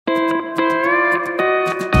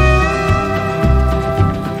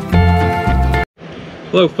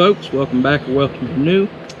Hello folks, welcome back or welcome to new.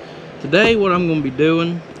 Today what I'm going to be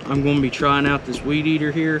doing, I'm going to be trying out this weed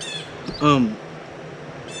eater here.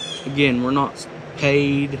 Again, we're not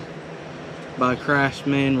paid by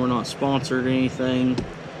Craftsman, we're not sponsored or anything.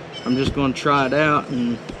 I'm just going to try it out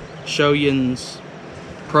and show you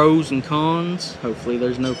pros and cons. Hopefully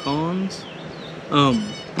there's no cons. But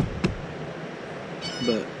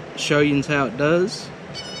show you how it does.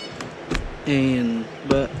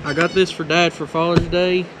 But I got this for Dad for Father's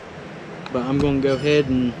Day, but I'm going to go ahead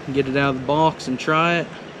and get it out of the box and try it.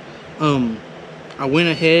 I went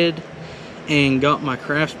ahead and got my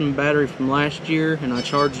Craftsman battery from last year and I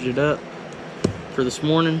charged it up for this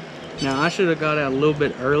morning. Now I should have got out a little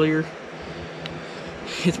bit earlier.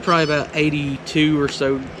 It's probably about 82 or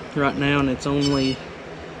so right now and it's only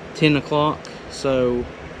 10 o'clock, so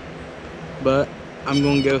but I'm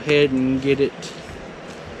going to go ahead and get it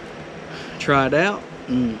try it out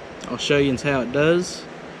and I'll show you how it does.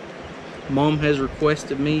 Mom has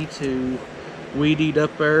requested me to weed eat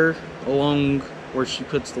up there along where she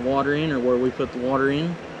puts the water in, or where we put the water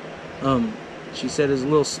in. She said it's a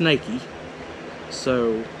little snaky,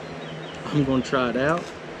 so I'm going to try it out.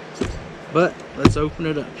 But let's open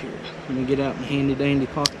it up here. Let me get out my handy dandy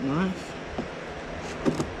pocket knife.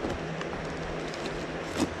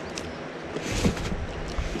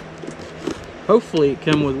 Hopefully it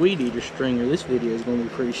come with weed eater string, or this video is going to be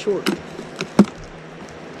pretty short.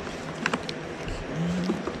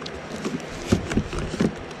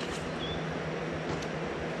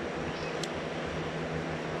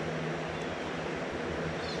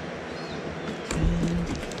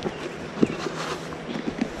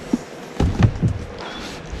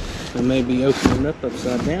 I may be opening it up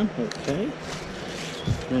upside down. Okay.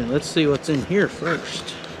 Now let's see what's in here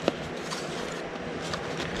first.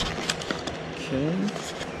 Okay,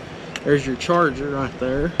 there's your charger right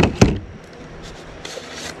there.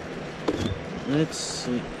 Let's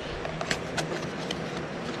see.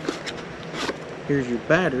 Here's your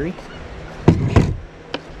battery.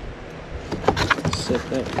 Set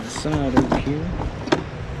that to the side over here.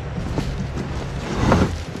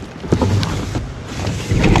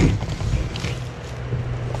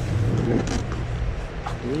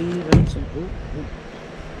 I believe that's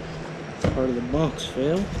part of the box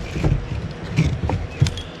fell.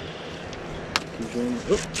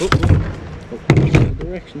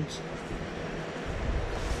 Directions.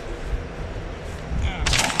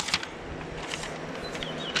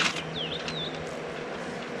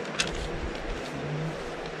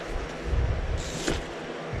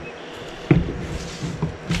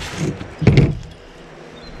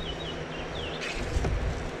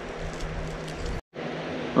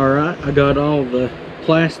 Alright, I got all the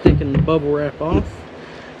plastic and the bubble wrap off.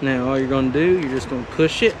 Now all you're going to do, you're just going to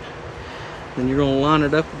push it. Then you're going to line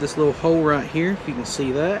it up with this little hole right here, if you can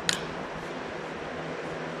see that.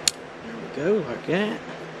 There we go, like that.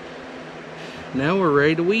 Now we're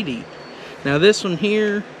ready to weed eat. Now this one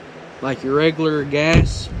here, like your regular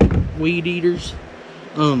gas weed eaters,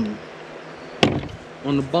 on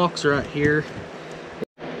the box right here,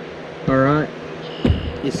 alright,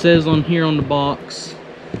 it says on here on the box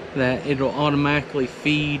that it'll automatically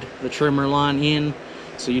feed the trimmer line in,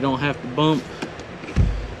 so you don't have to bump.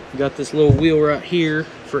 Got this little wheel right here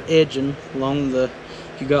for edging along the,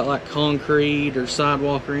 if you got like concrete or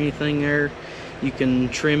sidewalk or anything there, you can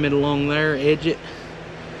trim it along there, edge it.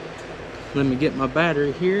 Let me get my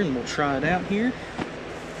battery here and we'll try it out here.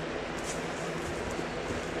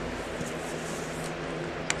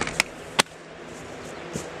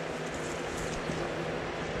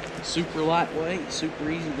 Super lightweight,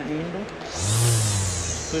 super easy to handle.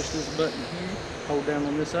 Push this button here, hold down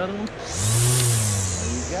on this other one.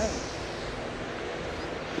 There you go.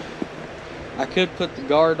 I could put the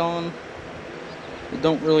guard on. It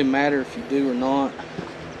don't really matter if you do or not,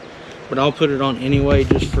 but I'll put it on anyway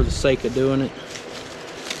just for the sake of doing it.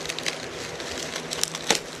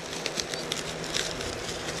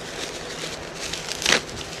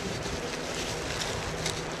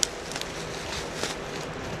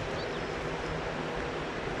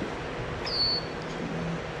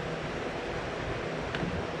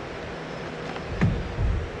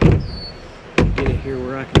 Here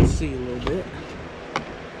where I can see a little bit.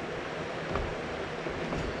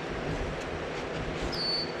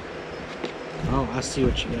 Oh, I see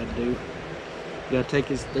what you gotta do. You gotta take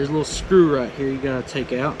this, there's a little screw right here you gotta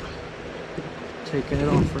take out. Take that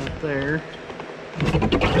off right there.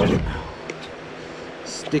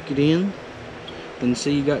 Stick it in. Then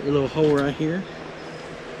see you got your little hole right here.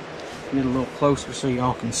 Get a little closer so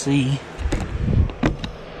y'all can see.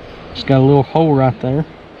 It's got a little hole right there.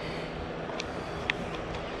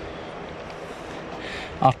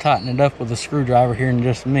 I'll tighten it up with a screwdriver here in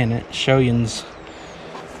just a minute. Show you.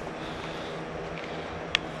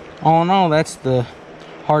 All in all, that's the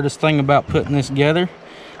hardest thing about putting this together.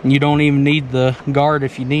 And you don't even need the guard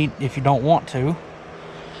if you don't want to.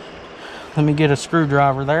 Let me get a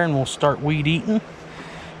screwdriver there and we'll start weed eating.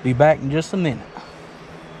 Be back in just a minute.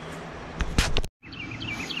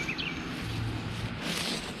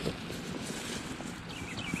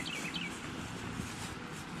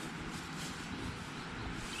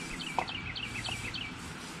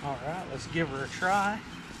 All right, let's give her a try.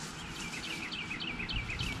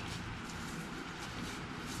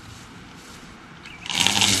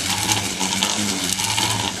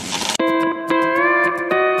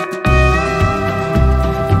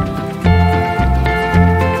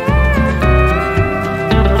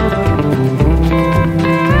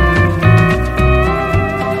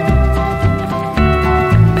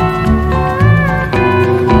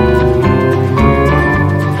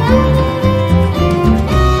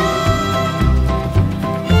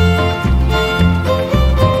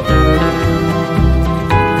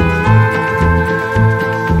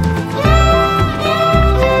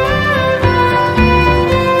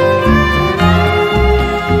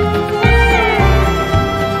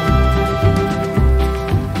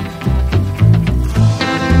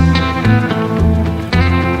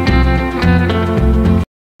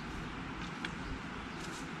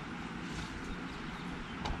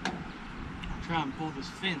 Try and pull this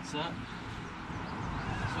fence up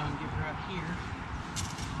so I can get right here.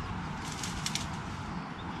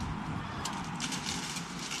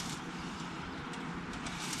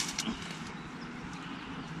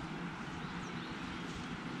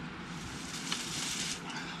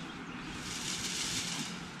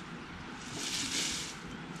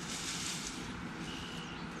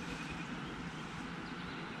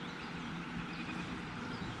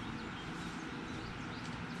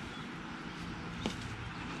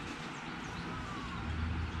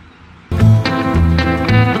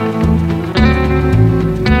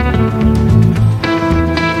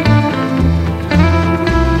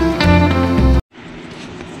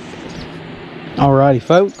 Alrighty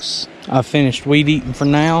folks, I finished weed eating for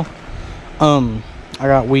now. I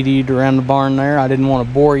got weed eated around the barn there. I didn't want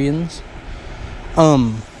to bore yous.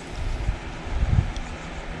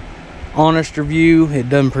 Honest review, it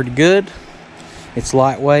done pretty good. It's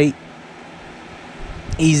lightweight,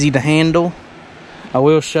 easy to handle. I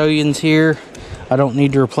will show yous here. I don't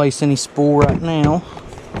need to replace any spool right now,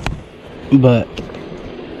 but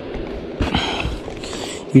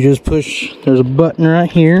you just push, there's a button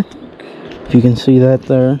right here. If you can see that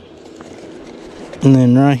there. And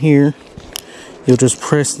then right here, you'll just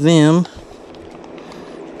press them.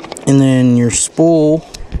 And then your spool,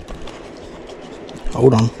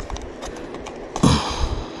 hold on.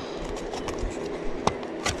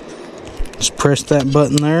 Just press that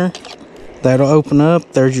button there. That'll open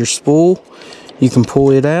up. There's your spool. You can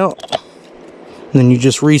pull it out. And then you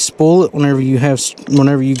just re-spool it whenever you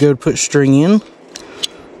go to put string in.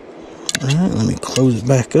 Alright, let me close it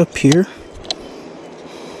back up here.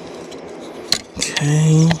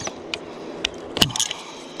 Okay.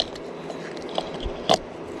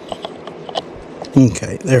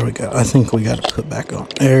 Okay, there we go. I think we got to put back on.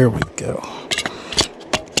 There we go.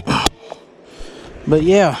 But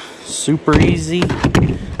yeah, super easy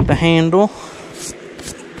to handle.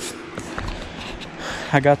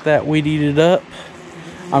 I got that weed eated up.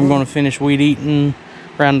 I'm going to finish weed eating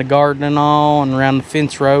around the garden and all, and around the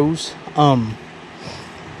fence rows. I'll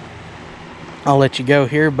let you go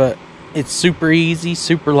here, but it's super easy,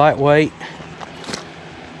 super lightweight.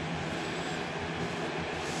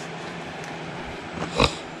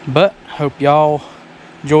 But hope y'all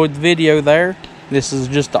enjoyed the video there. This is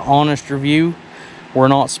just an honest review. We're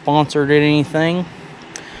not sponsored at anything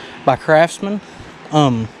by Craftsman.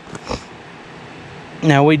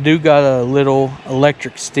 Now we do got a little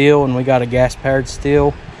electric steel and we got a gas powered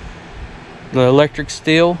steel. The electric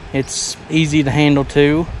steel, it's easy to handle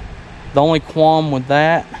too. The only qualm with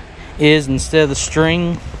that is instead of the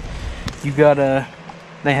string, you gotta,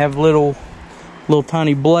 they have little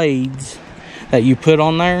tiny blades that you put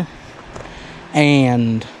on there,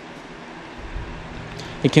 and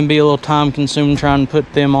it can be a little time consuming trying to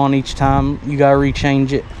put them on each time. You gotta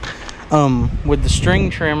rechange it. With the string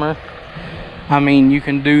trimmer, I mean, you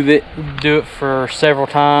can do it for several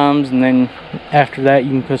times, and then after that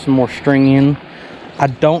you can put some more string in. I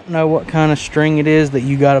don't know what kind of string it is that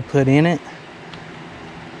you gotta put in it.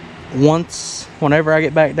 Whenever I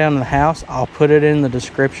get back down to the house, I'll put it in the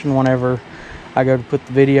description whenever I go to put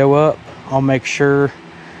the video up. I'll make sure,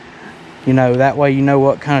 you know, that way you know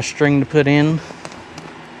what kind of string to put in.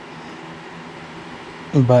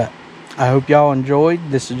 But I hope y'all enjoyed.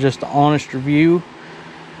 This is just an honest review.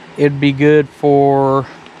 It'd be good for,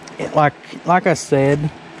 like I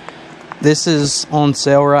said, this is on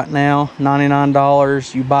sale right now,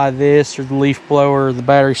 $99. You buy this or the leaf blower or the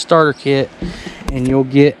battery starter kit and you'll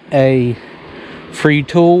get a free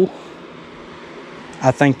tool.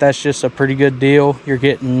 I think that's just a pretty good deal. You're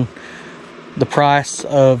getting the price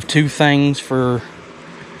of 2 things for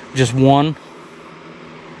just one.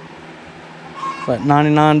 But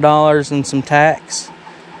 $99 and some tax.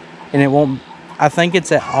 And it won't, I think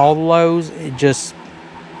it's at all the Lowe's. It just,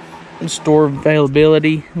 store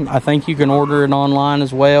availability, I think you can order it online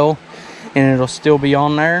as well and it'll still be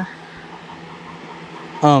on there.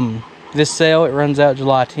 This sale, it runs out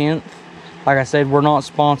July 10th. Like I said, we're not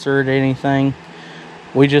sponsored or anything.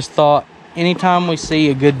 We just thought anytime we see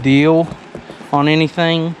a good deal on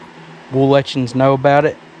anything, we'll let you know about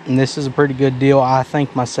it. And this is a pretty good deal, I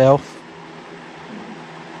think, myself.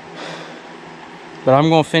 But I'm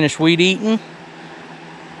going to finish weed eating,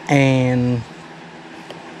 and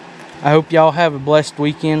I hope y'all have a blessed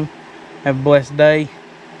weekend. Have a blessed day.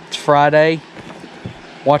 It's Friday.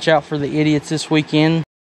 Watch out for the idiots this weekend.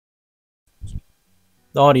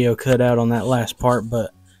 The audio cut out on that last part,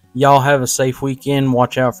 but y'all have a safe weekend.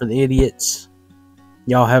 Watch out for the idiots.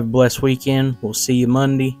 Y'all have a blessed weekend. We'll see you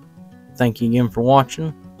Monday. Thank you again for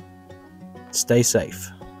watching. Stay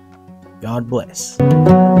safe. God bless.